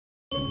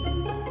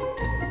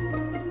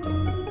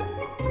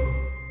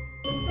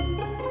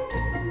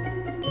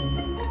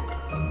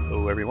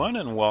everyone,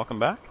 and welcome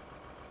back.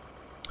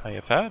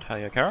 Hiya Fad,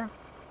 hiya Kara.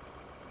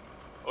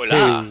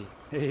 Hola!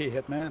 Hey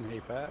Hitman, hey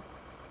Pat.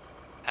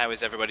 How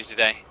is everybody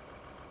today?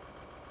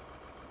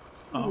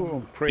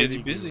 Oh, pretty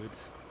busy. good.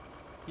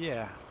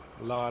 Yeah,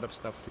 a lot of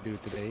stuff to do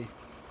today.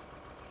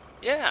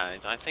 Yeah,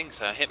 I think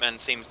so. Hitman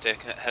seems to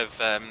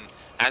have,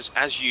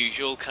 as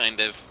usual, kind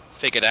of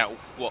figured out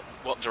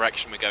what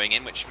direction we're going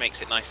in, which makes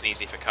it nice and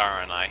easy for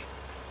Kara and I.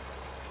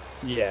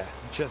 Yeah,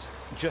 just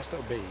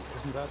obey.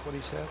 Isn't that what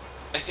he said?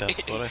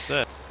 That's what I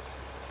said.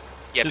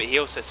 Yeah, but he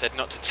also said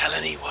not to tell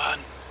anyone.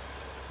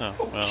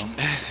 Oh, well,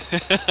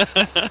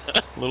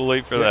 Jeez. a little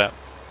late for that.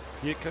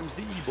 Here comes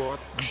the e-board.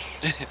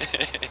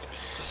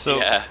 So,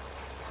 yeah.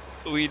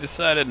 we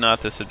decided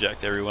not to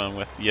subject everyone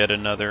with yet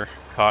another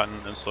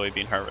cotton and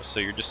soybean harvest, so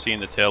you're just seeing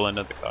the tail end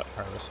of the cotton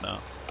harvest now.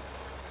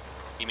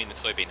 You mean the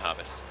soybean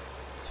harvest?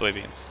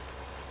 Soybeans.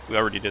 We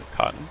already did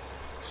cotton,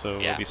 so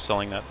Yeah. we'll be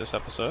selling that this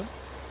episode.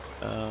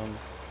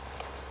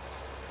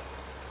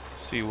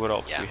 See what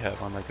else we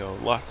have on the go.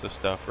 Lots of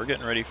stuff. We're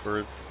getting ready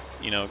for,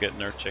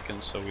 getting our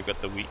chickens, so we've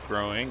got the wheat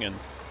growing and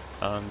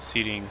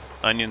seeding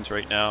onions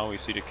right now. We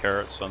seeded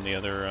carrots on the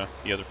other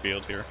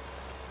field here.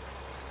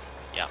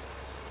 Yeah.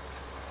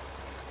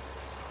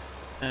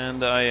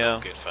 And It's all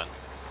good fun.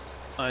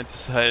 I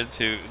decided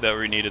that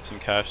we needed some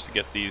cash to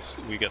get these.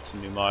 We got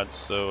some new mods,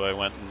 so I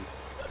went and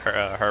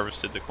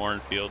harvested the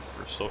cornfield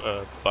for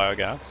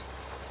biogas.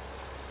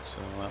 So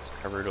that's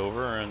covered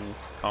over and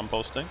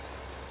composting,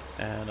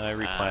 and I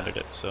replanted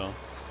it. So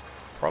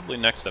probably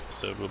next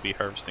episode we'll be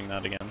harvesting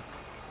that again.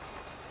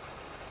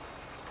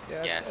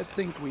 Yeah, Yes. I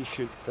think we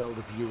should tell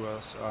the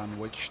viewers on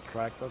which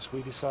tractors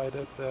we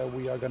decided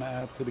we are gonna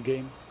add to the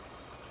game.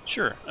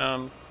 Sure.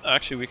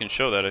 Actually, we can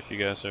show that if you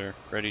guys are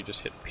ready.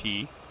 Just hit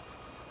P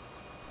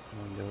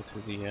and go to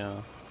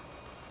the.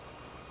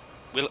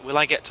 Will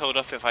I get told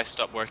off if I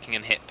stop working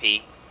and hit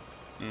P?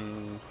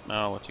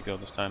 I'll let you go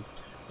this time.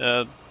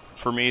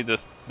 For me, the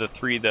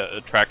three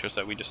tractors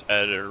that we just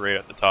added are right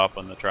at the top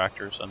on the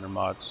tractors under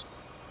mods.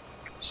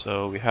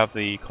 So we have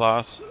the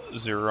Class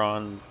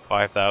Zeron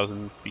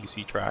 5000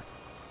 BC track.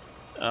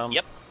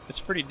 Yep. It's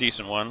a pretty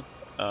decent one.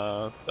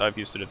 I've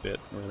used it a bit.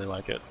 I really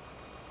like it.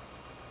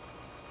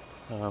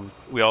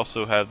 We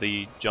also have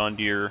the John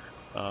Deere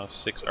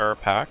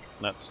 6R pack.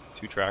 And that's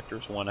two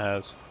tractors. One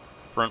has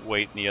front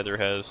weight and the other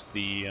has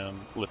the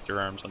lifter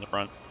arms on the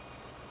front.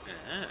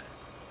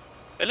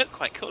 They look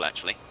quite cool,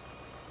 actually.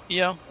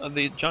 Yeah,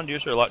 the John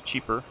Deeres are a lot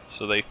cheaper,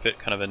 so they fit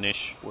kind of a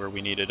niche where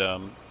we needed,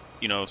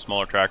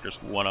 smaller tractors,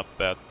 one up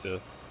at the,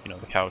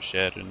 the cow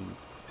shed and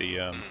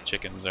the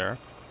chickens there.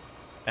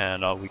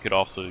 And we could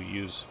also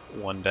use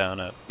one down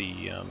at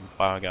the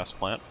biogas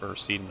plant for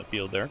seeding the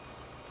field there.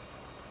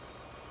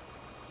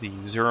 The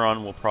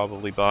Zeron we'll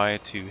probably buy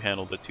to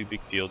handle the two big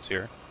fields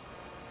here.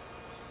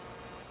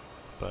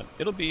 But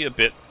it'll be a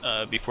bit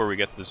before we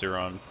get the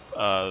Zeron.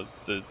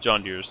 The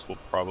John Deeres will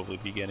probably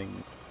be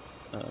getting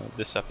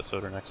this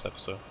episode or next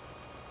episode.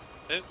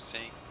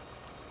 Oopsie.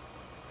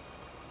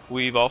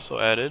 We've also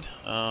added,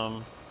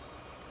 where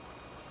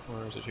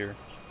is it here?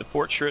 The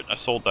portrait, I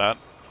sold that.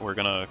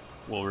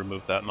 We'll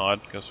remove that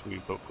mod because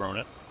we've outgrown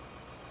it.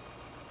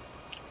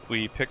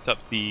 We picked up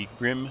the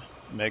Grim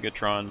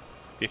Megatron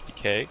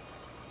 50K.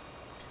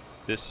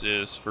 This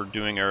is for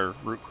doing our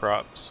root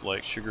crops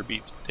like sugar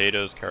beets,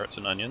 potatoes, carrots,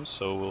 and onions,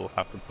 so we'll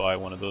have to buy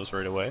one of those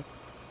right away.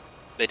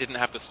 They didn't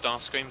have the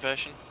Starscream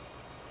version?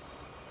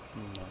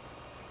 No.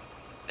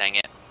 Dang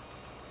it.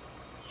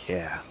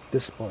 Yeah,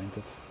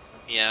 disappointed.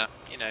 Yeah,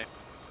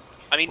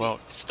 I mean, Well,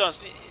 Stars...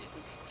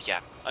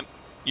 Yeah,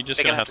 you just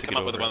they're gonna gonna have to get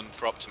come up with over it. one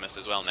for Optimus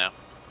as well now.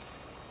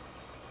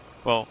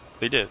 Well,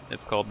 they did.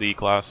 It's called the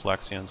Class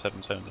Lexion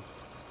 770.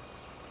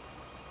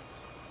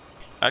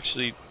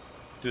 Actually,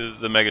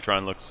 the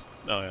Megatron looks...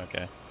 Oh, yeah,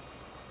 okay.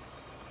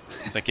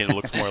 I was thinking it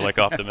looks more like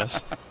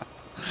Optimus.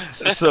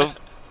 So,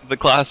 the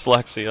Class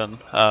Lexion,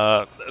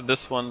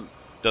 this one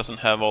doesn't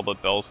have all the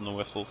bells and the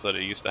whistles that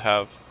it used to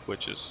have,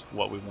 which is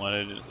what we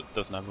wanted. It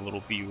doesn't have the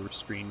little viewer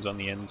screens on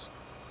the ends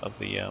of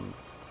the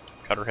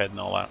cutter head and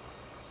all that.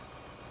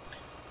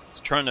 It's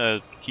trying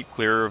to keep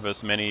clear of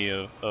as many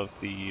of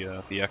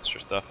the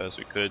extra stuff as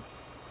we could.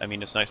 I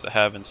mean, it's nice to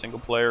have in single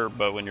player,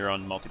 but when you're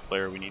on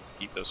multiplayer, we need to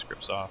keep those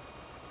scripts off.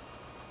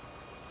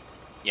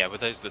 Yeah, were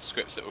those the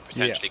scripts that were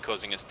potentially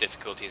causing us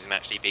difficulties in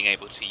actually being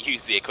able to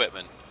use the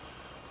equipment?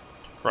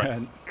 Right.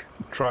 And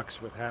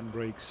trucks with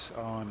handbrakes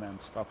on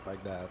and stuff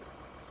like that.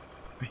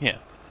 Yeah.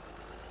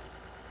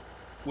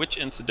 Which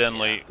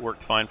incidentally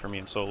worked fine for me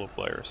in solo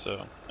player,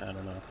 so I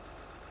don't know.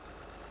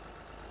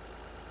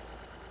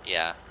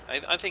 Yeah,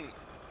 I think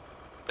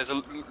there's a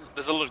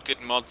lot of good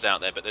mods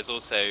out there, but there's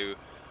also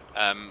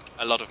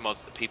a lot of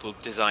mods that people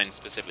design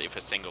specifically for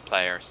single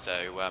player.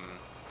 So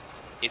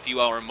if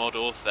you are a mod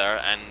author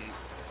and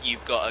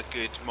you've got a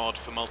good mod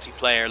for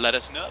multiplayer, let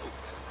us know.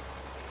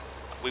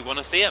 We want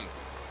to see them.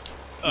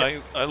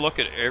 I look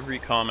at every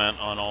comment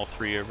on all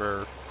three of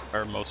our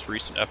most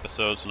recent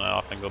episodes, and I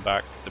often go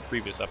back to the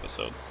previous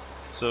episode.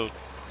 So,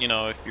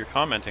 if you're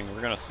commenting,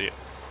 we're going to see it.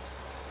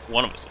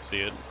 One of us will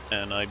see it,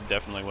 and I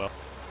definitely will.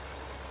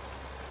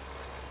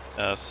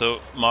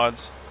 So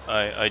mods,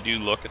 I do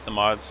look at the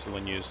mods. So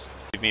when you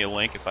give me a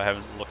link, if I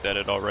haven't looked at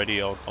it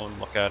already, I'll go and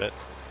look at it.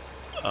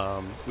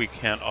 We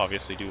can't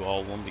obviously do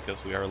all of them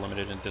because we are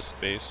limited in disk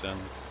space,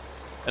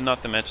 and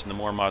not to mention the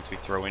more mods we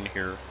throw in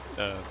here,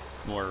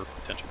 more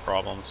potential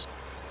problems.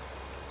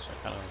 So I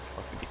kind of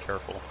have to be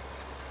careful,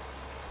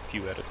 a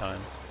few at a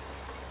time.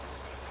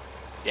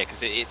 Yeah,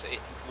 because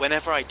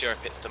whenever I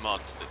derp, it's the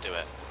mods that do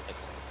it.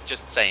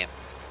 Just saying.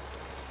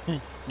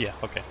 Yeah,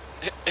 okay.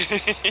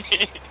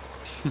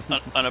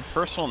 on a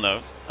personal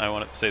note, I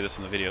wanted to say this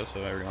in the video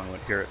so everyone would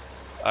hear it.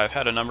 I've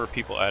had a number of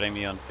people adding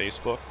me on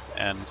Facebook,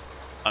 and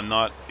I'm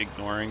not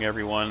ignoring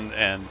everyone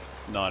and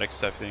not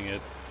accepting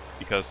it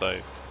because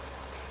I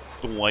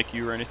don't like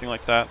you or anything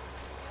like that.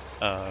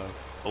 A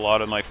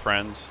lot of my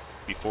friends,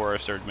 before I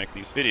started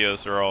making these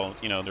videos, are all,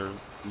 you know, they're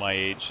my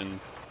age, and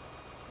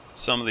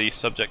some of the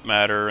subject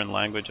matter and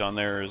language on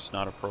there is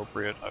not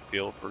appropriate, I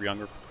feel, for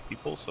younger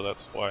people, so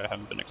that's why I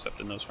haven't been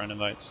accepting those friend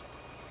invites.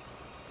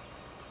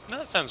 No,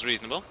 that sounds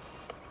reasonable.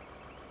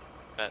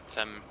 But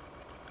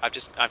I've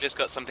just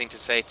got something to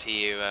say to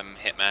you,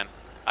 Hitman.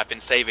 I've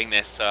been saving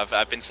this, so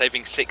I've been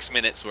saving 6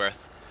 minutes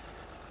worth.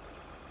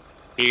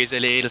 Here's a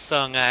little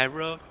song I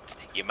wrote.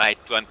 You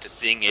might want to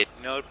sing it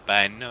note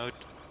by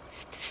note.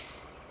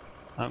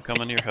 I'm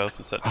coming to your house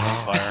and setting it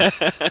on fire.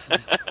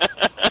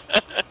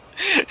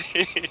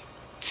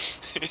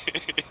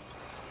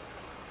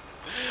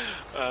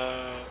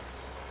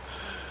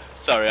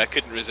 Sorry, I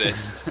couldn't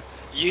resist.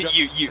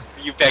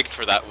 You begged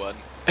for that one.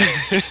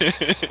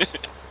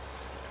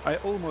 I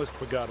almost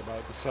forgot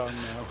about the song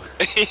now.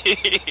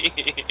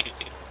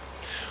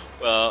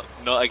 Well,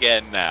 not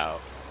again now.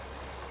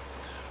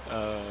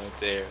 Oh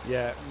dear.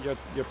 Yeah,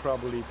 you're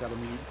probably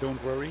telling me,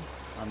 don't worry,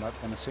 I'm not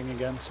gonna sing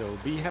again, so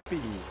be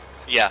happy.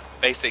 Yeah,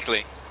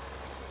 basically.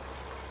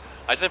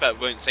 I don't know about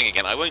won't sing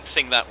again. I won't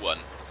sing that one.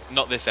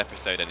 Not this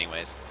episode,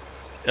 anyways.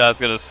 Yeah, I was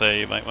gonna say,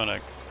 you might want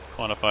to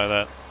quantify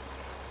that.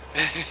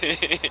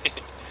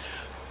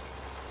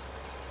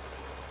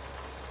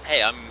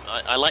 Hey,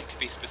 I like to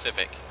be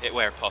specific,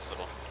 where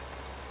possible.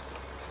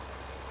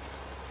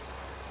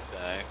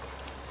 So.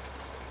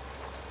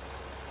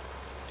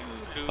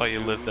 Oh, you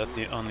lived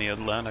on the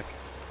Atlantic.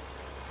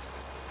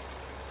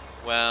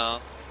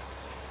 Well,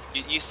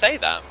 you say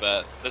that,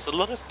 but there's a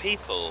lot of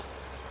people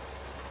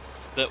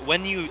that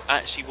when you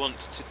actually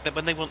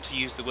when they want to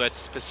use the word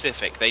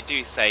specific, they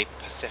do say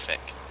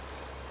Pacific.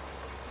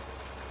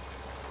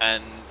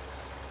 And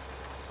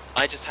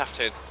I just have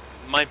to,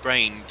 my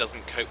brain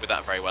doesn't cope with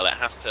that very well. It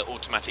has to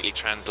automatically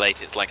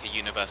translate. It's like a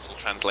universal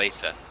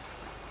translator.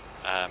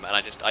 And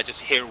I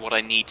just hear what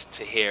I need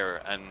to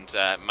hear, and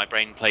my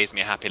brain plays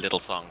me a happy little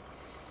song.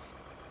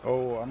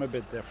 Oh, I'm a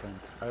bit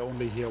different. I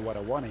only hear what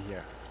I want to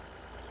hear.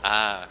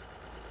 Ah.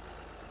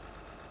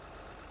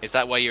 Is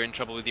that why you're in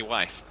trouble with your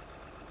wife?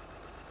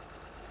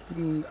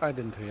 I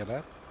didn't hear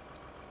that.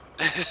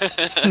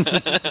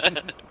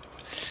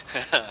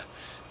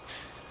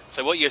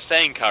 So what you're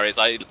saying, Car, is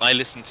I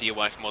listen to your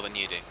wife more than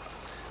you do.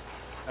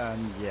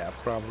 Yeah,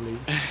 probably.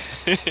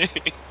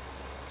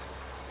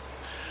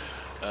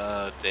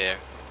 Oh dear.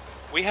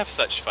 We have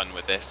such fun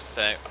with this,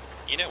 so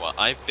you know what,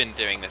 I've been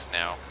doing this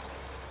now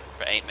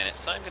for 8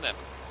 minutes, so I'm gonna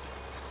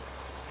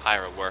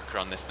hire a worker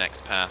on this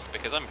next pass,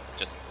 because I'm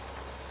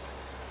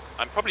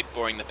probably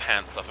boring the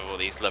pants off of all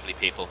these lovely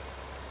people.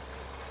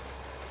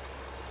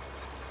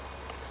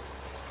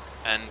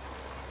 And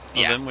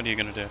Well, yeah. then what are you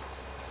gonna do?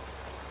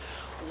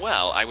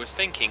 Well, I was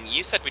thinking,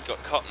 you said we'd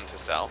got cotton to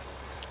sell.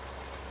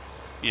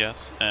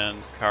 Yes,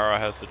 and Kara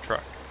has the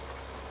truck.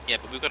 Yeah,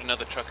 but we've got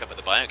another truck up at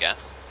the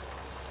biogas.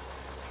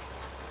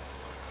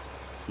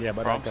 Yeah,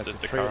 but Prompts I got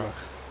it the to Kara. trailer.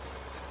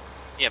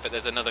 Yeah, but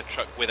there's another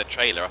truck with a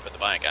trailer up at the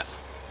biogas.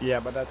 Yeah,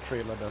 but that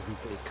trailer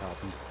doesn't take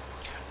cotton.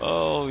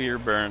 Oh, you're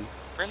burned.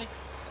 Really?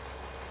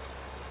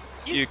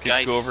 You could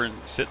guys... go over and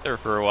sit there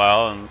for a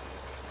while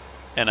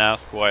and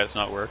ask why it's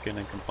not working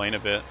and complain a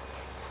bit.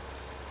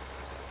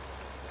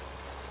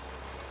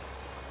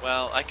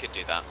 Well, I could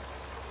do that.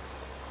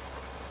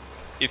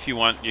 If you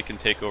want, you can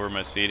take over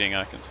my seating.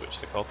 I can switch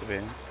to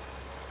cultivating.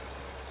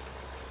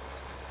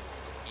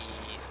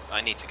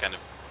 I need to kind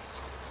of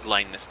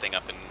line this thing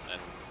up and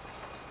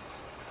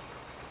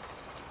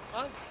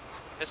well,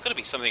 there's got to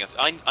be something else.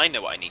 I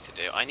know what I need to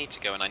do. I need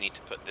to go and I need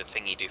to put the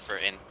thingy doofer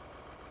in.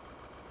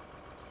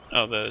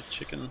 Oh, the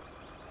chicken.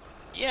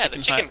 Yeah, the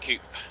chicken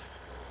coop.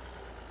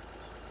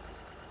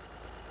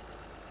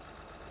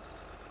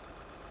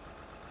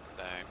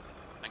 So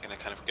I'm gonna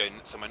kind of go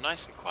somewhere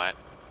nice and quiet,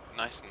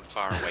 nice and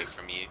far away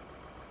from you.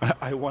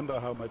 I wonder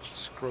how much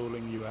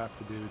scrolling you have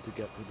to do to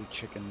get to the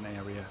chicken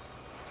area.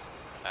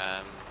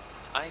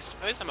 I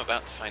suppose I'm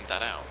about to find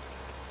that out.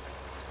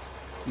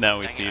 Now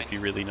we Dang see it, if he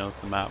really knows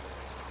the map.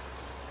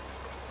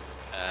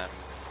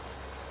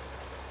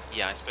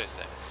 Yeah, I suppose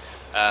so.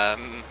 I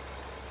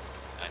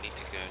need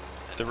to go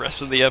and The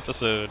rest of the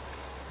episode,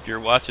 if you're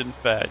watching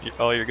Fad,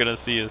 all you're gonna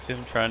see is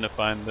him trying to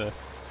find the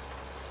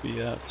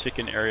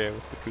chicken area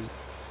with the coop.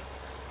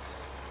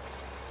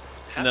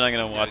 And then I'm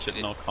gonna watch it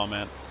and I'll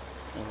comment,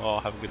 and we'll all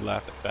have a good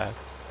laugh at Fad.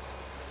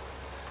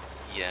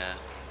 Yeah.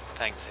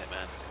 Thanks,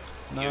 Hitman.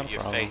 Not a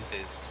Your problem. faith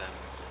is.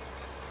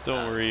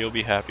 Don't worry, you'll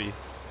be happy.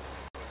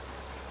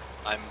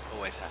 I'm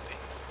always happy.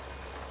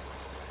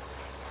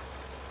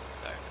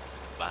 So,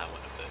 buy one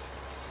of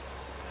those.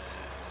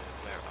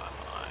 Where am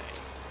I?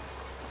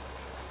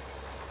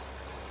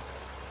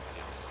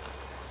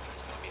 So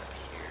it's gonna be up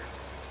here.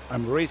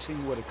 I'm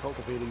racing with a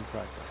cultivating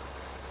tractor.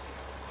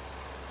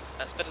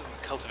 That's better than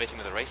cultivating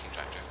with a racing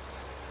tractor.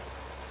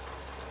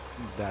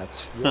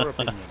 That's your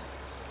opinion.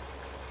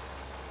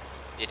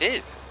 It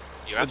is.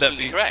 You're Would that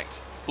absolutely be-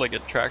 correct. Like a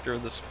tractor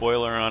with a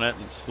spoiler on it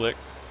and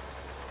slicks.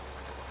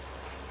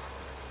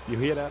 You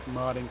hear that,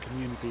 modding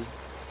community?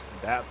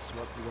 That's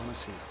what we want to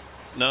see.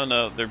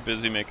 No, they're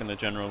busy making the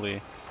General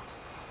Lee.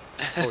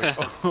 Oh yeah,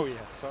 oh yeah,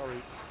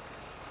 sorry.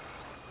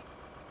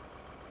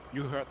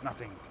 You heard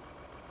nothing.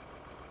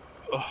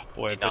 Oh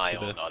boy, I bet you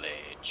Denial the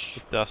knowledge.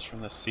 dust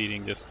from the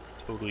seating just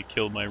totally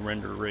killed my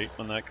render rate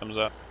when that comes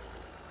up.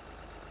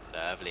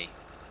 Lovely.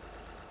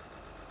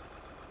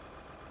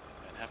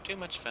 Don't have too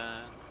much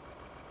fun.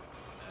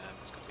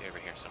 It's gonna be over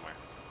here somewhere.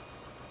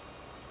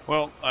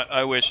 Well,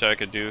 I wish I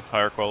could do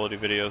higher quality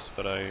videos,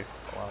 but I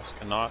alas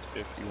cannot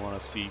if you want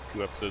to see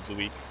 2 episodes a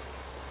week.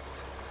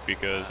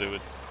 Because it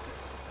would...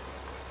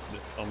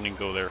 I wouldn't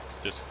go there.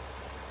 Just...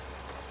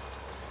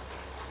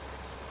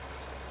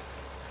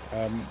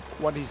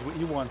 What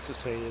he wants to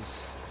say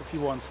is, if he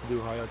wants to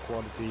do higher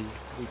quality,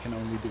 we can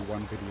only do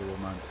 1 video a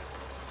month.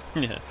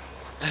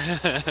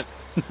 Yeah.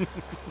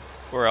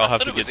 Or I'll I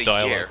have thought to it was get a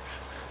dialogue. year.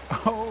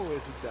 Oh,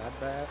 is it that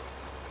bad?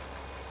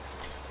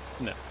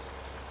 No.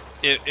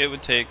 It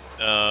would take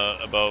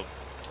about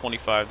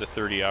 25 to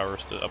 30 hours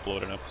to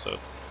upload an episode.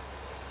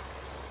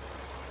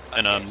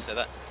 Okay, And so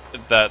that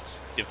that's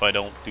if I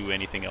don't do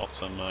anything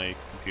else on my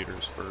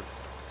computers for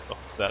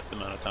that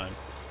amount of time.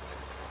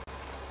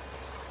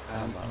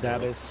 I'm not That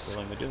really is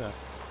willing to do that.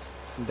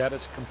 that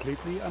is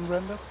completely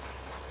unrendered.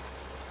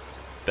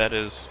 That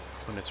is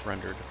when it's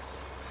rendered.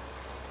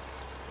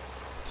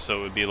 So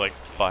it would be like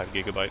 5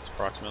 gigabytes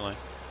approximately.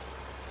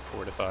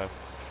 4 to 5.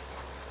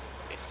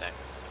 okay, so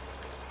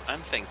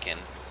I'm thinking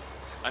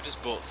I've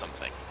just bought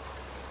something.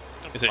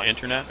 I'm gonna Is it buy something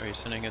internet? else. Are you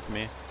sending it to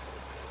me?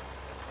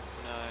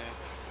 No.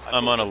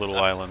 I'm bought on a the- little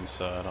island,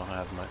 so I don't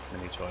have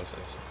many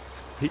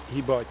choices.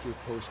 He bought you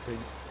posting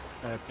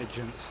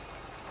pigeons.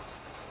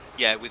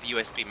 Yeah, with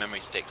USB memory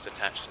sticks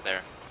attached to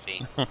their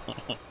feet.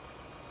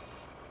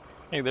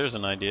 Hey, there's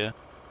an idea.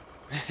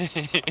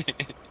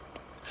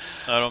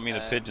 I don't mean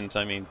the Uh, pigeons,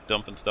 I mean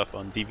dumping stuff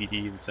on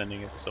DVD and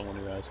sending it to someone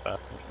who has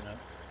fast internet.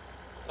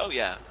 Oh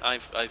yeah,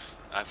 I've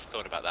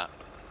thought about that.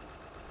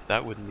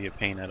 That wouldn't be a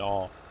pain at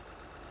all.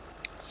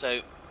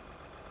 So,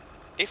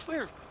 if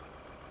we're,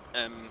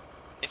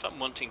 if I'm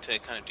wanting to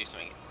kind of do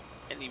something,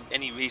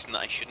 any reason that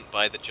I shouldn't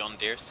buy the John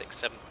Deere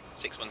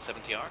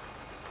 6170R?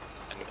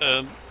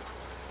 And,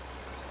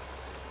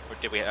 or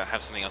did we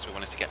have something else we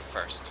wanted to get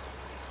first?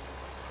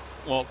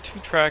 Well, 2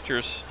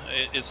 tractors,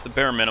 it's the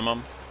bare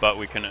minimum, but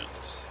we can,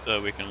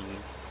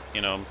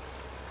 you know,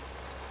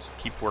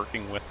 keep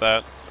working with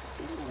that.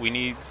 We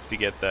need to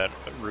get that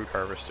root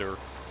harvester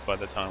by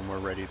the time we're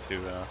ready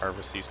to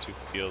harvest these 2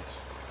 fields,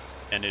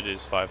 and it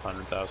is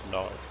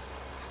 $500,000.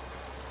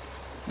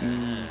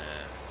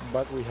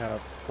 But we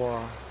have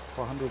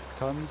 400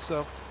 tons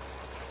of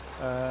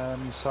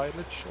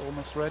silage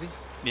almost ready.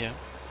 Yeah.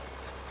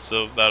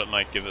 So that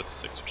might give us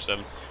 6 or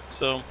 7.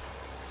 So,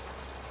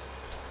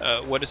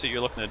 what is it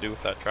you're looking to do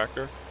with that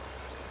tractor?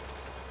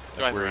 Like,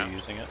 Drive where are around. you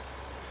using it?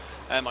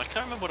 I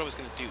can't remember what I was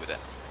going to do with it.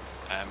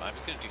 I was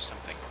going to do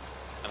something,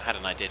 and I had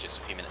an idea just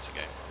a few minutes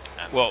ago.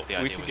 And Well, the we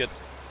idea could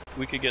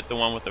was get the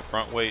one with the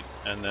front weight,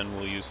 and then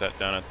we'll use that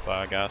down at the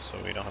biogas, so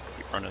we don't have to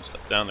keep running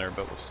stuff down there.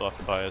 But we'll still have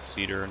to buy a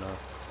seeder and a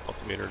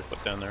cultivator to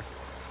put down there.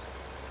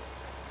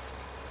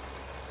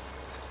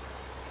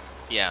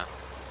 yeah,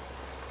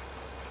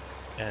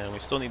 And we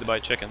still need to buy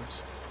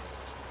chickens.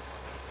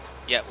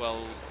 yeah.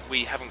 Well,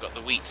 we haven't got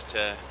the wheat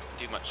to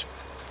do much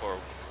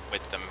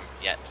with them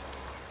yet.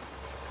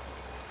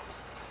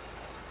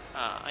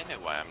 I know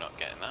why I'm not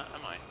getting that,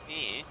 am I?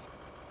 Yeah.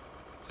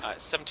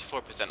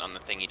 74% on the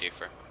thingy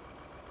doofer.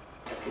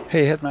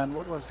 Hey Hitman,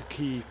 what was the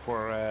key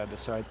for the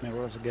side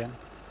mirrors again?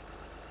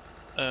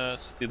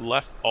 It's the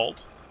left alt,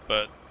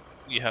 but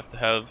you have to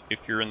have, if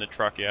you're in the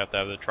truck, you have to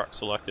have the truck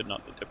selected,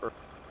 not the tipper.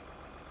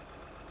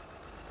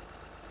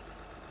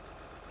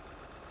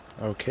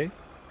 Okay.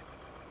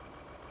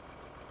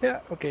 Yeah,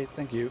 okay,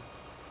 thank you.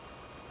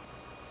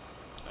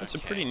 It's a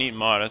Okay. pretty neat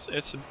mod.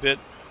 It's a bit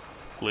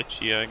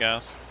glitchy, I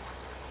guess.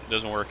 It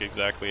doesn't work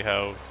exactly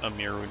how a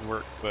mirror would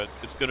work, but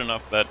it's good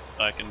enough that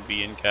I can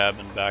be in cab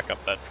and back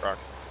up that truck,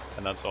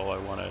 and that's all I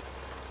wanted.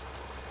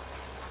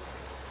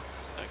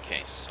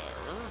 Okay, so...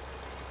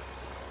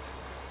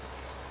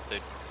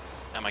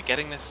 am I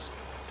getting this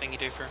thingy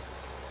doofer?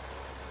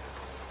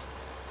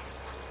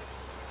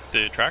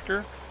 The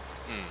tractor?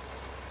 Hmm.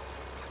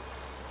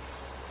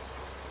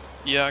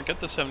 Yeah, get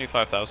the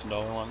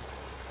 $75,000 one.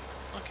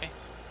 Okay.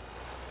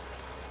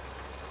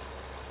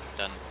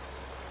 Done.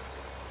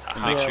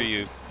 And make Yeah, sure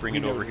you bring we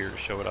it over here noticed.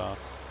 to show it off.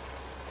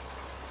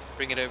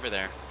 Bring it over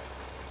there.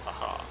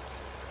 Aha.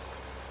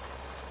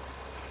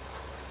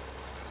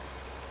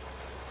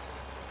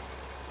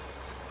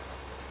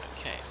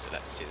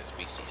 let's see this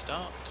beastie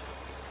start.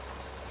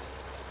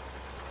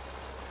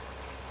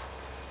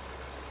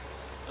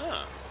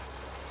 Ah.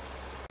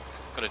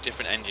 Got a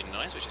different engine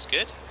noise, which is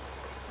good.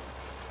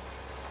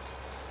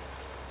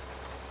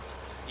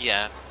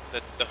 Yeah,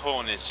 the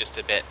horn is just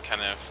a bit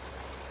kind of...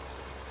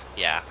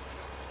 yeah.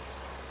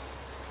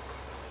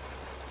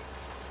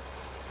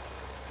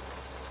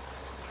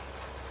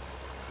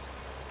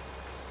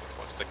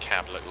 What's the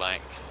cab look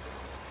like?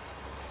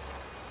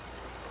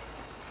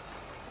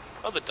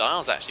 Oh, the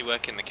dials actually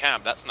work in the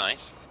cab, that's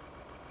nice.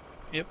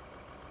 Yep.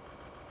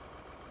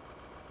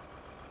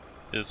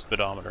 Is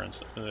speedometer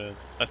and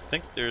I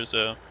think there's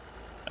a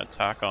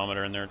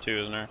tachometer in there too,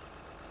 isn't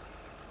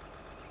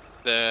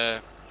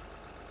there?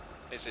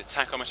 Is it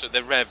tachometer?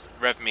 The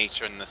rev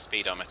meter and the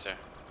speedometer.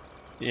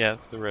 Yeah,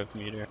 it's the rev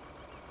meter.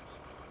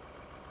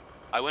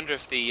 I wonder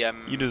if the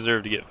You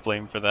deserve to get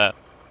flamed for that.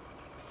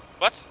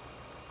 What?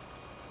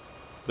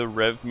 The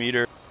rev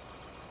meter.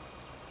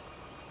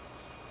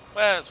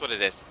 Well, that's what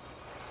it is.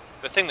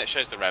 The thing that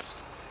shows the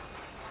revs.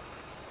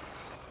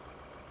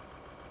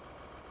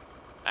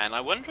 And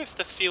I wonder if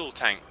the fuel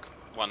tank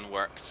one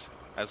works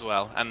as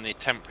well, and the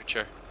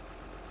temperature.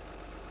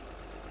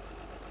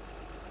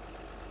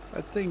 I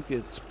think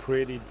it's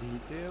pretty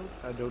detailed.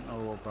 I don't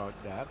know about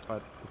that,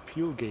 but the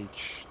fuel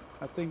gauge,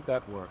 I think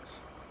that works.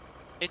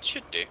 It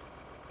should do.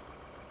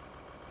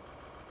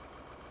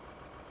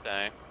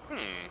 So,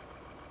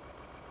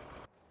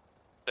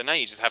 So now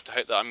you just have to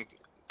hope that I'm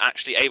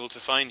actually able to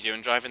find you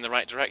and drive in the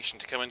right direction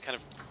to come and kind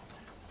of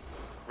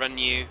run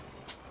you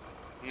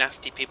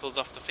nasty peoples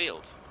off the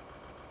field.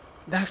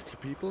 Nasty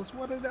peoples?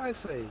 What did I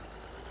say?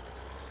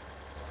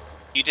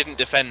 You didn't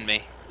defend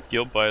me.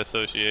 Guilt by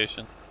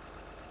association.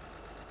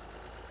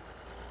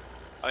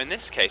 Oh, in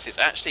this case, it's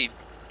actually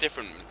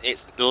different.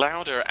 It's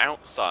louder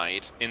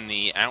outside in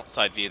the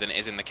outside view than it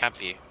is in the cab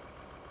view.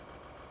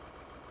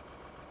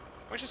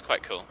 Which is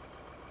quite cool.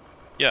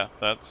 Yeah,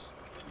 that's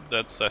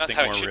I think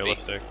how it more should be.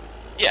 realistic.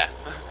 Yeah,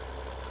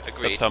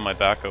 agreed. That's how my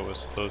backhoe was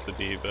supposed to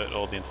be, but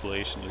all the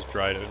insulation is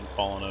dried out and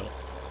fallen out.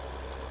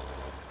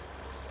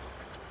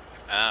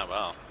 Ah,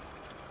 well.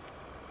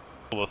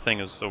 Well, the thing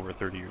is over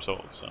 30 years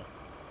old, so...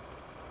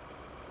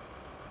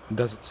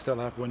 Does it still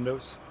have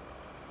Windows?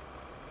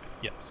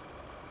 Yes.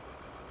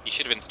 You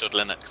should have installed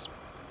Linux.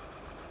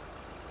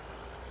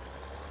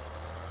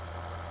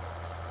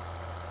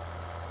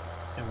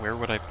 And where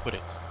would I put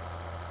it?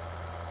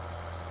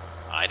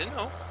 I don't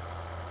know.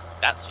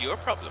 That's your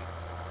problem.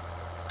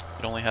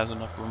 It only has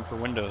enough room for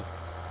Windows.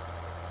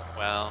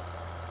 Well...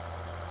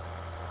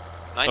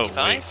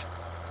 95?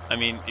 I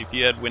mean, if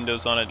you had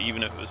Windows on it,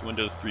 even if it was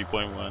Windows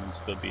 3.1, it'd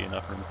still be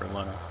enough room for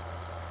Linux.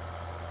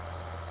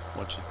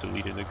 Once you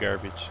deleted the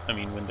garbage. I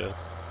mean, Windows.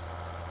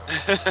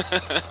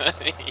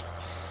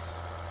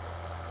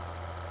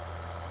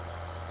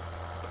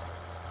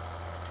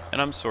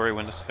 And I'm sorry,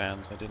 Windows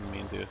fans, I didn't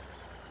mean to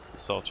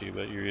insult you,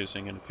 but you're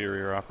using an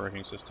inferior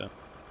operating system.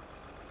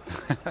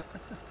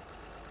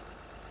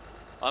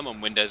 I'm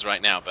on Windows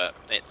right now, but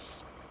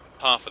it's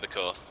par for the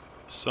course.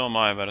 So am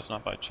I, but it's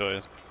not by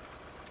choice.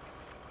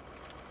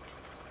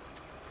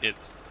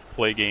 It's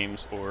play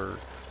games or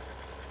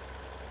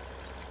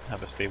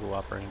have a stable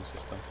operating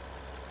system.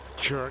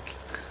 Jerk.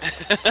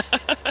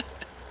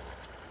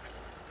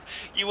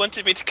 You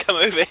wanted me to come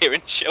over here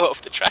and show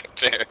off the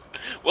tractor.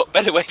 What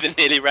better way than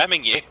nearly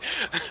ramming you?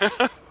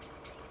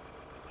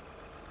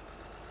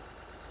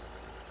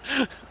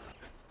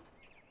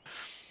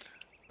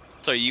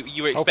 So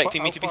you were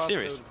expecting me to be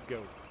serious? How fast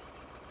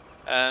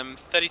does it go?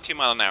 32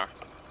 mile an hour.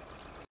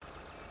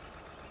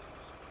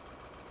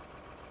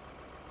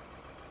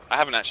 I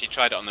haven't actually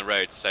tried it on the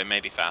road, so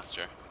maybe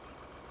faster.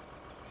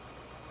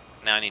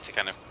 Now I need to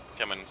kind of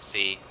come and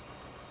see.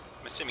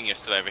 I'm assuming you're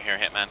still over here,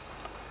 Hitman.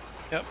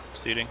 Yep,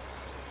 seating.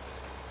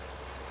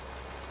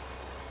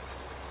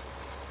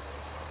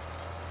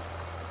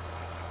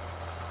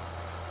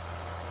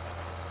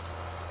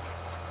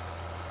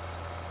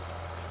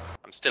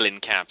 I'm still in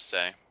cab,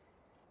 so...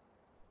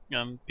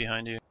 I'm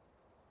behind you.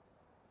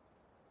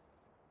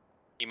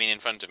 You mean in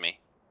front of me?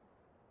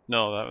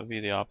 No, that would be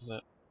the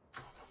opposite.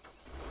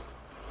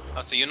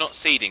 Oh, so you're not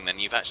seeding then,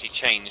 you've actually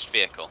changed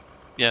vehicle?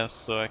 Yes,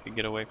 so I could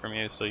get away from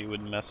you so you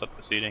wouldn't mess up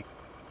the seating.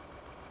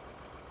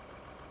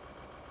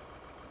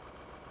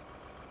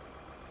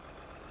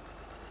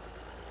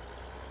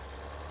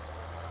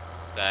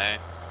 So,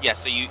 yeah,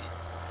 so you...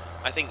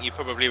 I think you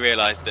probably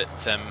realised that,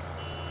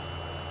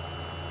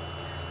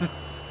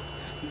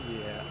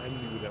 Yeah, I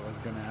knew that was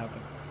gonna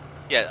happen.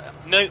 yeah,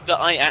 note that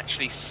I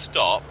actually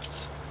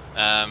stopped.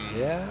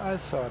 Yeah, I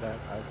saw that,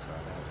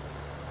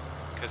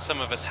 Because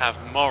some of us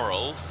have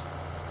morals.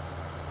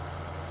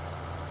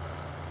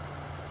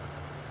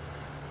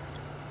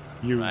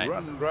 You Right.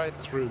 run right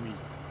through me.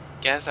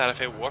 Get us out of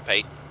here, warp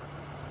 8.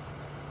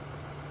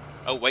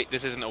 Oh wait,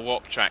 this isn't a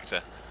warp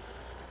tractor.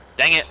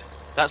 Dang it!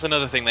 That's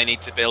another thing they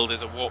need to build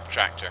is a warp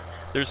tractor.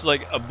 There's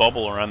like a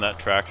bubble around that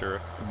tractor,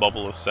 a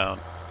bubble of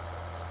sound.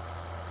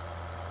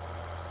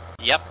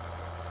 Yep.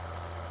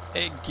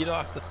 Hey, get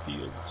off the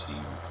field, gee.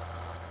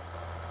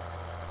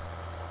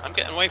 I'm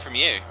getting away from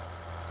you.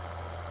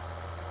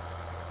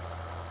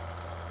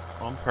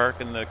 I'm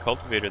parking the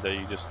cultivator that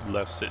you just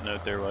left sitting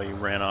out there while you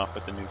ran off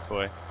with the new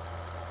toy.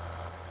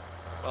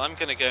 Well, I'm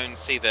gonna go and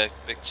see the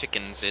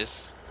chickens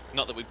is.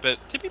 Not that but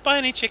did we buy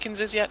any chickens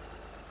is yet?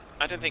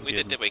 I don't think we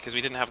did we? Because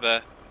we didn't have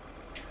the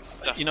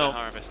stuff to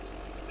harvest.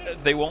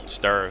 They won't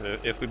starve.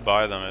 If we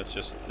buy them, it's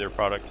just their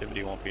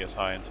productivity won't be as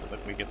high until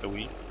we get the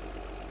wheat.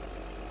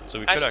 So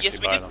we could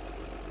actually buy them.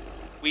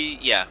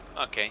 Yeah,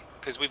 okay.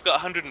 Because we've got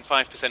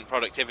 105%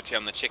 productivity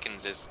on the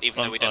chickens is,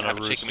 even though we don't have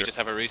a chicken, we just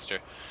have a rooster.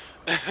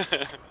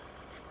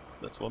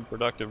 That's one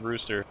productive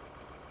rooster.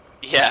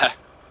 Yeah.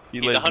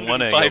 He lays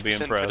 1 egg, I'll be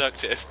impressed.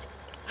 Productive.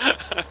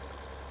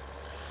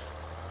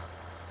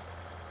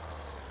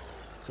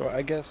 So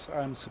I guess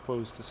I'm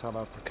supposed to sell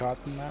out the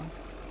cotton now?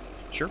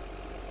 Sure.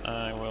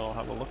 I will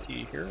have a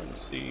looky here and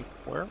see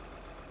where.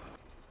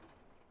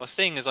 Well,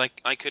 seeing as I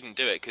couldn't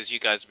do it because you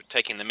guys were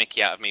taking the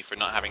mickey out of me for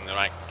not having the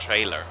right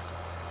trailer.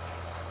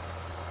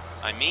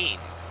 I mean...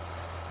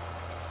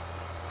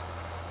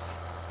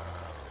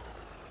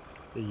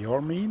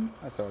 You're mean?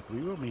 I thought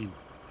we were mean.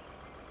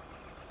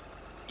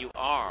 You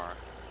are.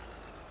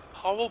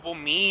 Horrible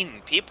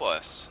mean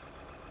peoples.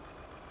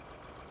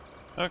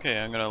 Okay,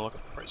 I'm gonna look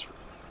at the price for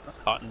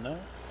cotton now.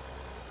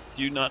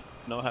 Do you not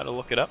know how to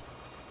look it up?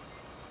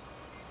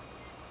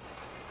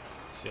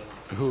 Silly.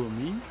 Who,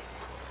 me?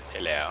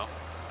 Hello.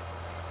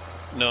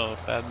 No,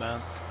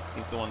 Phaddman.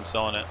 He's the one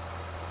selling it.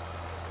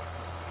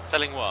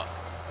 Selling what?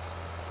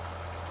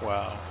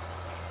 Wow.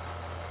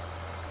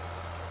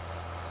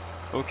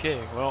 Okay,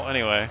 well,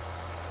 anyway.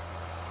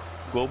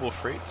 Global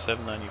freight,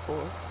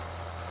 $7.94.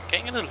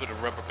 Getting a little bit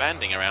of rubber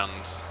banding around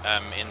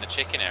in the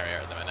chicken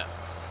area at the minute.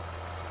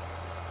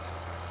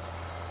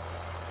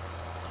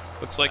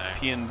 Looks like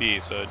P&B,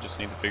 so I just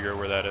need to figure out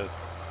where that is.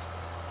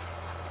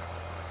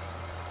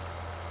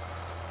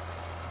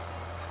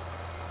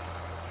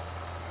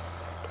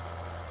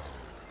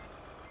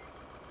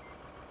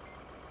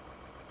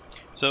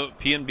 So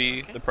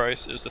P&B, the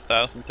price is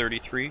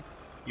 $1,033.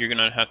 You're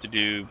gonna have to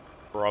do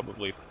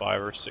probably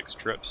 5 or 6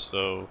 trips,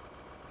 so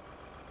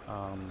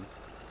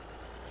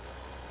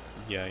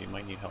yeah, you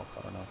might need help,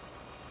 I don't know.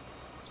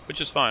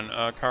 Which is fine.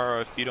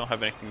 Kara, if you don't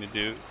have anything to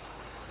do,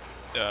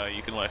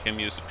 you can let him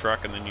use the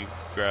truck, and then you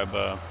grab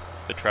the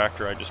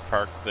tractor I just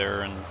parked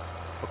there and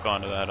hook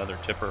onto that other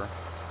tipper.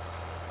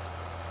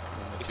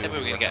 We said we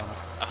were going to get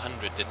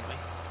 100, didn't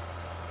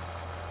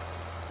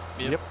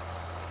we? Yep.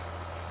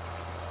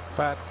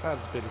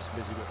 Fad's busy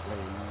with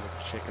playing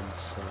with chickens,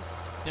 so...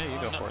 Yeah, you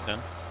go for it then.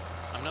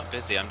 I'm not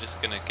busy, I'm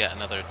just going to get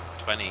another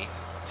 20,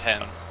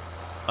 10.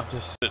 I'm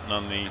just sitting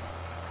on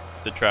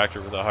the tractor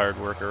with a hired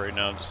worker right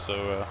now, just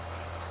so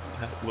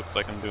it looks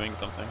like I'm doing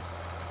something.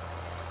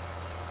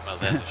 Well,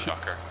 there's a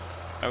shocker.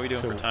 How are we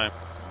doing for time?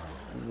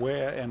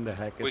 Where in the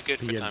heck is We're good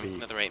P&B? for time,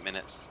 another 8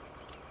 minutes.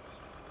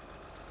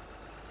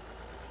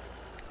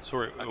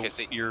 Sorry, okay,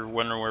 so you're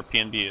wondering where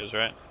P&B is,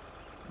 right?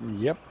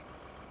 Yep.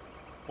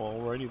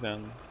 Alrighty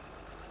then.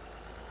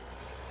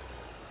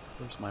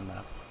 Where's my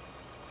map?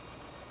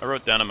 I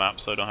wrote down a map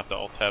so I don't have to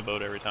alt-tab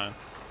out every time.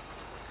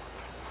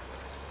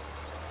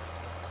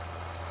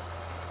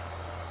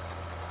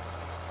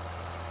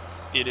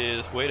 It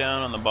is way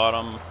down on the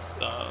bottom,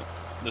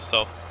 the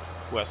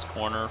southwest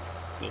corner.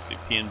 You'll see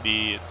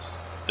P&B, it's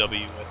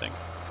W, I think.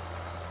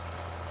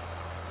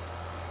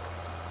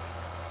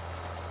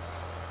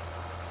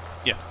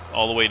 Yeah,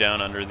 all the way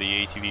down under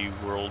the ATV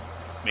World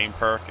main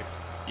park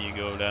if you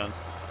go down.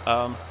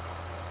 I'm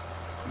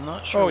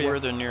not sure where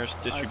the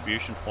nearest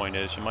distribution point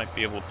is. You might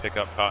be able to pick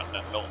up cotton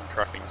at Milton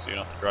Trucking, so you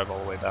don't have to drive all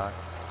the way back.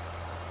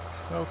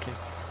 Okay.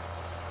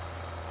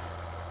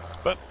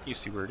 But you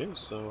see where it is,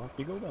 so off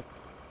you go then.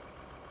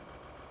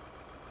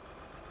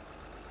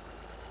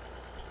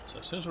 So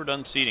as soon as we're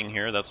done seeding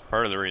here, that's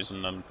part of the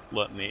reason I'm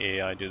letting the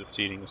AI do the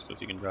seeding, is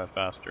because you can drive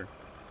faster.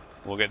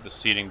 We'll get the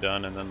seeding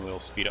done, and then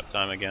we'll speed up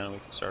time again, and we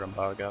can start on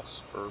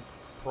biogas for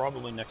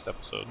probably next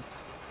episode.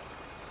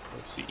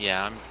 Let's see.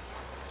 Yeah, I'm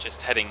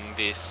just heading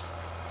this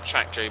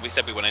tractor. We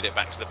said we wanted it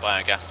back to the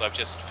biogas, so I've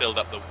just filled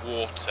up the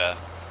water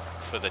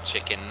for the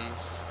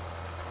chickens,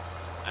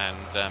 and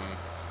then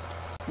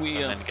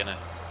gonna...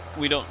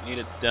 We don't need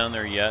it down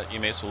there yet. You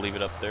may as well leave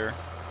it up there.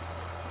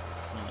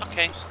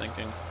 Okay. Just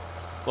thinking.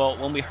 Well,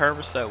 when we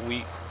harvest that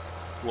wheat,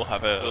 we'll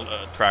have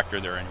a tractor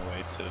there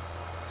anyway to...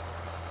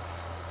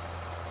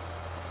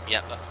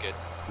 Yeah, that's good.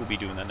 We'll be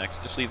doing that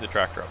next. Just leave the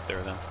tractor up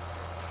there then.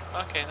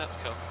 Okay, that's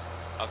cool.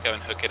 I'll go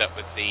and hook it up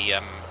with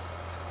the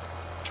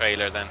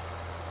trailer then,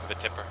 the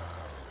tipper.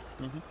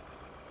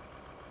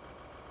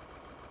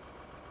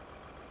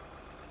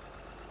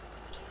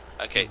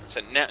 Okay,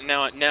 so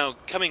now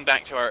coming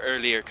back to our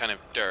earlier kind of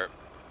derp,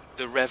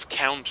 the rev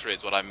counter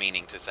is what I'm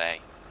meaning to say.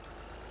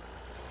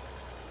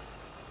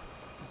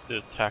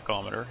 The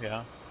tachometer,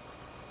 yeah.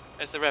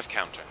 It's the rev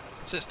counter.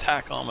 It says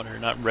tachometer,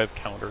 not rev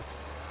counter.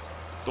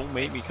 Don't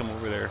make me come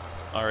over there.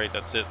 Alright,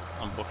 that's it.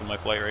 I'm booking my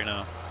flight right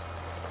now.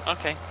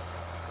 Okay.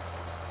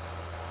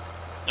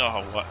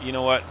 Oh, what? You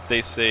know what?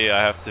 They say I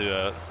have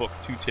to book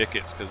 2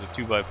 tickets because a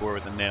 2x4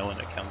 with a nail in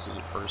it counts as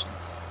a person.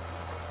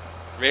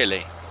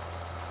 Really?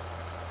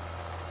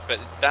 But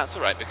that's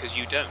alright because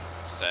you don't.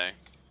 so...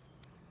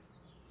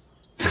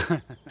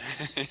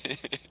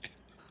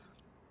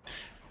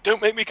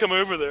 Don't make me come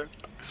over there!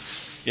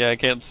 Yeah, I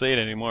can't say it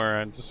anymore.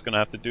 I'm just gonna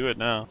have to do it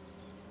now.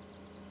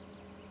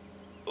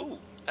 Ooh,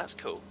 that's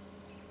cool.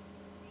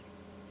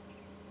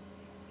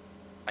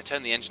 I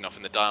turned the engine off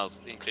and the dials,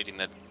 including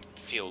the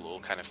fuel, all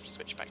kind of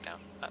switch back down.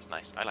 That's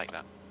nice. I like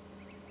that.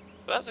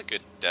 But that's a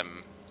good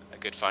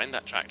find,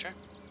 that tractor.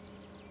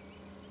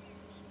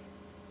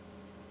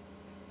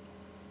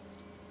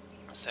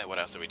 So what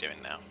else are we doing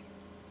now?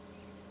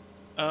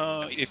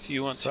 If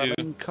you want to...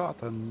 Selling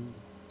cotton.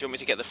 Do you want me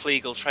to get the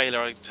Flegel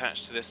trailer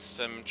attached to this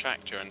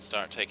tractor and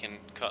start taking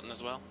cotton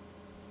as well?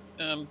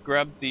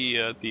 Grab the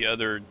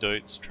other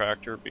Deutz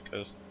tractor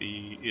because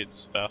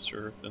it's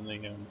faster than the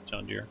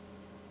John Deere.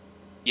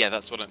 Yeah,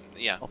 that's what I'm.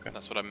 Yeah, Okay.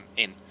 that's what I'm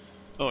in.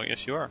 Oh,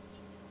 yes, you are.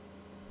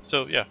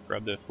 So yeah,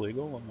 grab the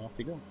Flegel and off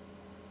you go.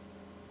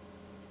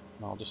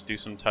 And I'll just do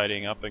some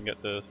tidying up and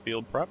get the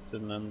field prepped,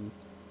 and then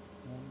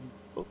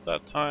about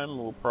that time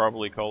we'll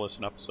probably call this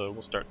an episode.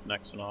 We'll start the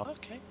next one off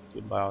Okay.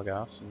 with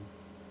biogas, and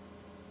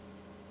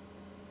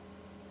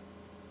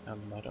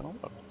I don't know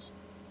what else.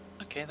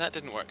 Okay, that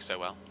didn't work so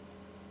well.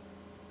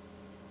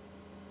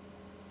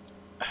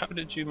 How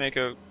did you make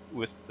out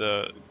with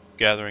the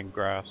gathering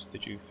grass?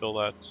 Did you fill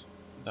that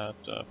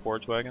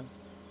forage wagon?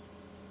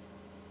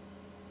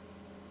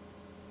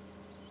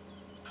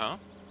 Huh?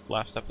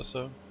 Last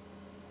episode?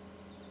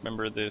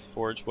 Remember the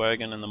forage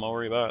wagon and the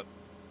mower you bought?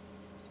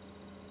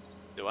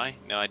 Do I?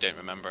 No, I don't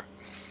remember.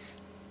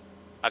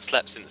 I've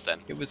slept since then.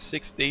 It was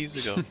 6 days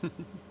ago.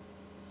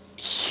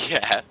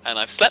 Yeah, and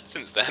I've slept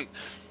since then.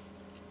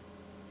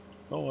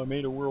 Oh, I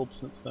made a world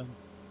since then.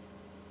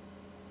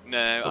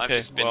 No, I've Okay,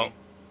 just been. well,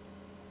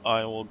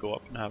 I will go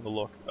up and have a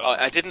look. Oh,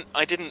 I didn't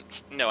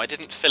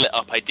fill it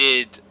up. I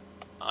did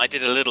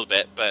a little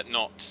bit, but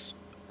not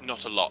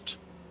a lot.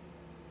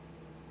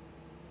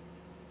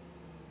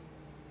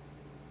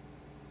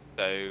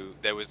 So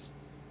there was.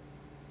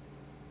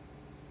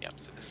 Yep.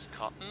 So this is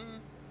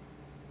cotton.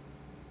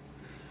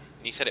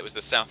 You said it was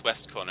the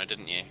southwest corner,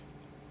 didn't you?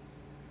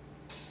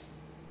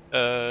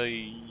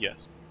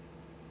 Yes.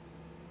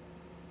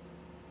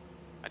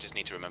 I just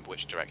need to remember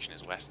which direction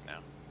is west now.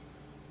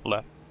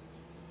 Left.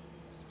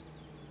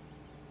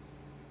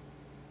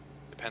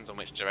 Depends on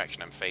which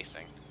direction I'm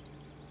facing.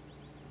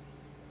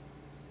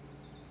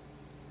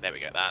 There we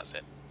go, that's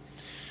it.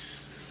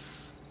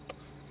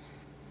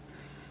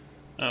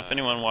 If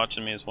anyone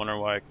watching me is wondering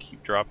why I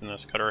keep dropping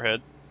this cutter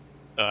head,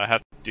 I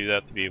have to do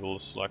that to be able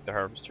to select the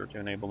harvester to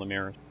enable the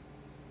mirrors.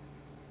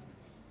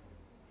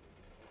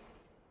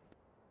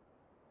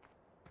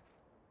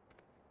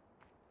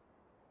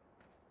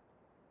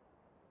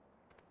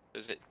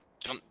 Is it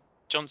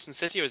Johnson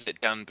City or is it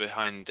down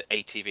behind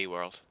ATV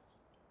World?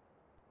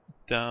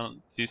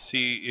 Down, you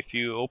see, if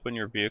you open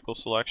your vehicle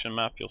selection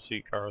map, you'll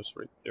see cars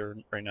right there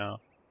right now.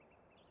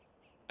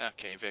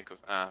 Okay,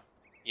 vehicles.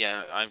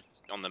 Yeah, I'm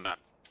on the map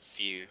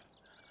view.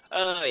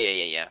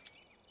 Yeah.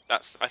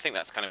 I think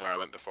that's kind of where I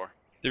went before.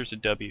 There's a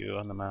W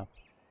on the map.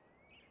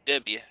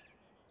 W.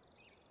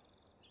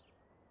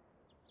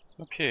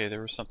 Okay,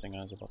 there was something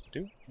I was about to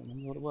do. I don't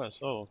remember what it was.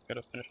 Oh,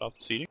 gotta finish off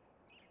the seating.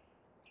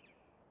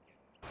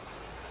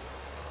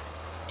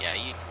 Yeah,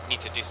 you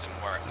need to do some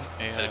work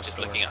instead of just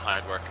looking at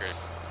hired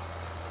workers.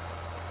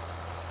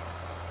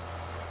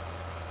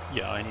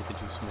 Yeah, I need to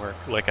do some work,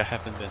 like I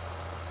haven't been.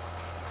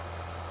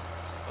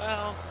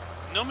 Well,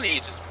 normally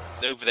you're just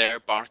over there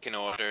barking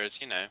orders,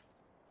 you know.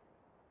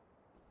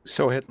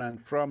 So, Hitman,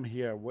 from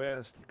here,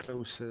 where's the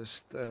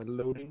closest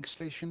loading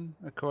station,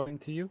 according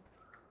to you?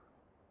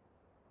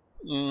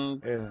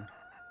 Yeah.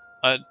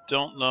 I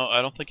don't know.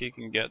 I don't think you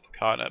can get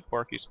caught at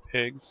Porky's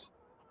Pigs.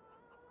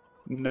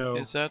 No.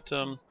 Is that,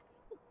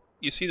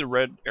 you see the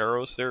red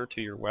arrows there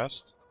to your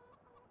west?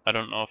 I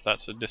don't know if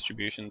that's a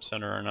distribution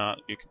center or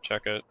not. You can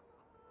check it.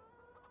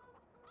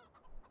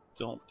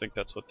 Don't think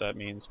that's what that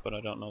means, but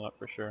I don't know that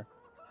for sure.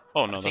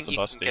 Oh no, that's a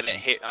bus station. Get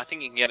it here. I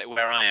think you can get it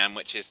where I am,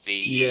 which is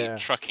the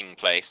trucking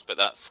place, but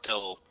that's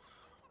still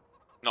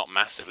not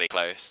massively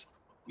close.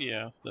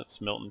 Yeah,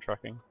 that's Milton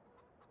Trucking.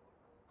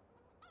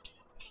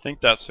 I think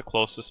that's the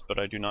closest, but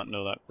I do not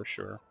know that for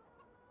sure.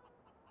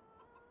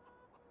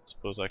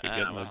 Suppose I could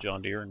get in a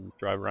John Deere and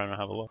drive around and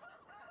have a look.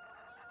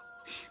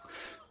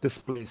 This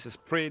place is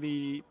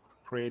pretty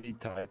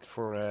tight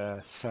for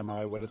a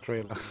semi with a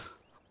trailer.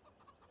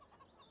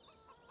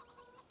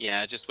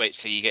 Yeah, just wait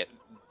till you get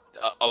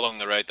along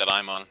the road that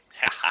I'm on.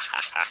 Ha ha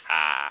ha ha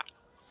ha.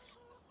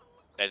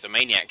 There's a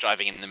maniac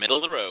driving in the middle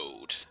of the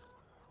road.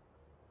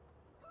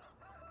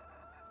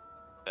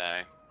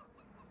 So.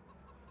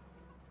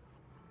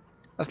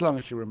 As long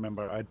as you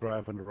remember, I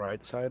drive on the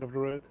right side of the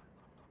road.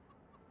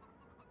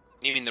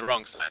 You mean the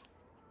wrong side?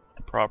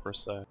 The proper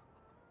side.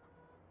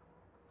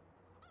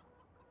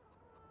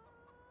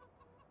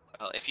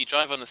 Well, if you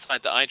drive on the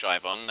side that I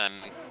drive on, then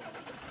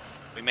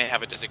we may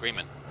have a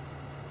disagreement.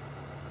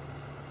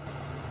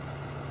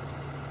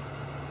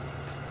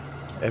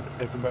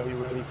 Everybody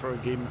ready for a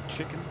game of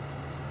chicken?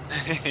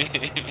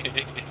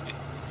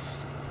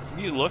 Have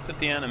you looked at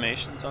the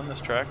animations on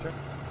this tractor?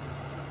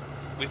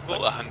 We've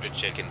bought 100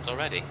 chickens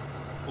already.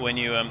 When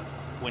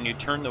you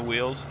turn the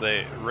wheels,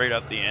 they right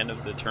at the end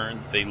of the turn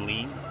they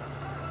lean.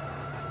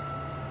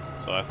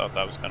 So I thought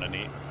that was kind of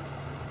neat.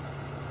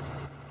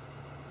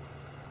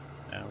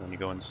 And when you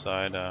go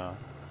inside, the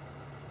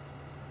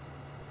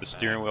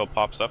steering wheel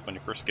pops up when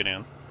you first get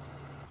in.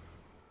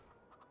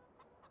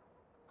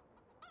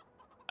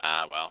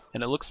 Ah, well.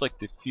 And it looks like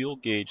the fuel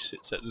gauge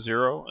sits at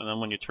 0, and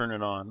then when you turn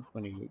it on,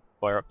 when you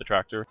fire up the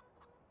tractor,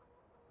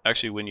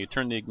 actually when you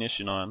turn the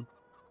ignition on,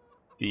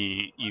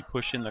 you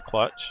push in the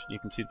clutch, you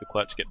can see the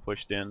clutch get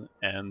pushed in,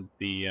 and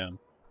the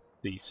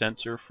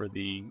sensor for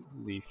the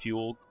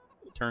fuel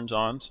turns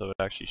on, so it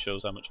actually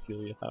shows how much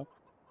fuel you have.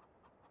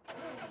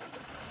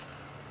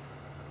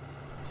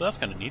 So that's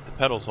kind of neat. The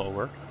pedals all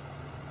work.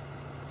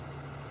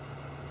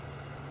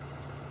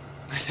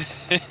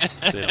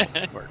 They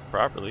don't work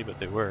properly,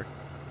 but they work.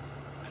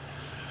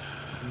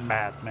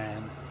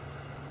 Madman.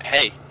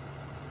 Hey,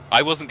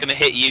 I wasn't going to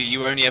hit you,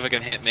 you were only ever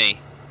going to hit me.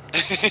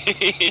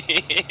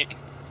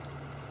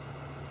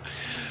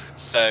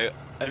 So,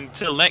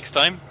 until next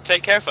time,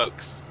 take care,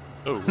 folks.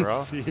 Oh, we're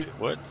off? See you.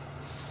 What?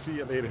 See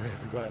you later,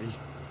 everybody.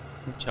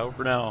 Ciao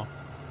for now.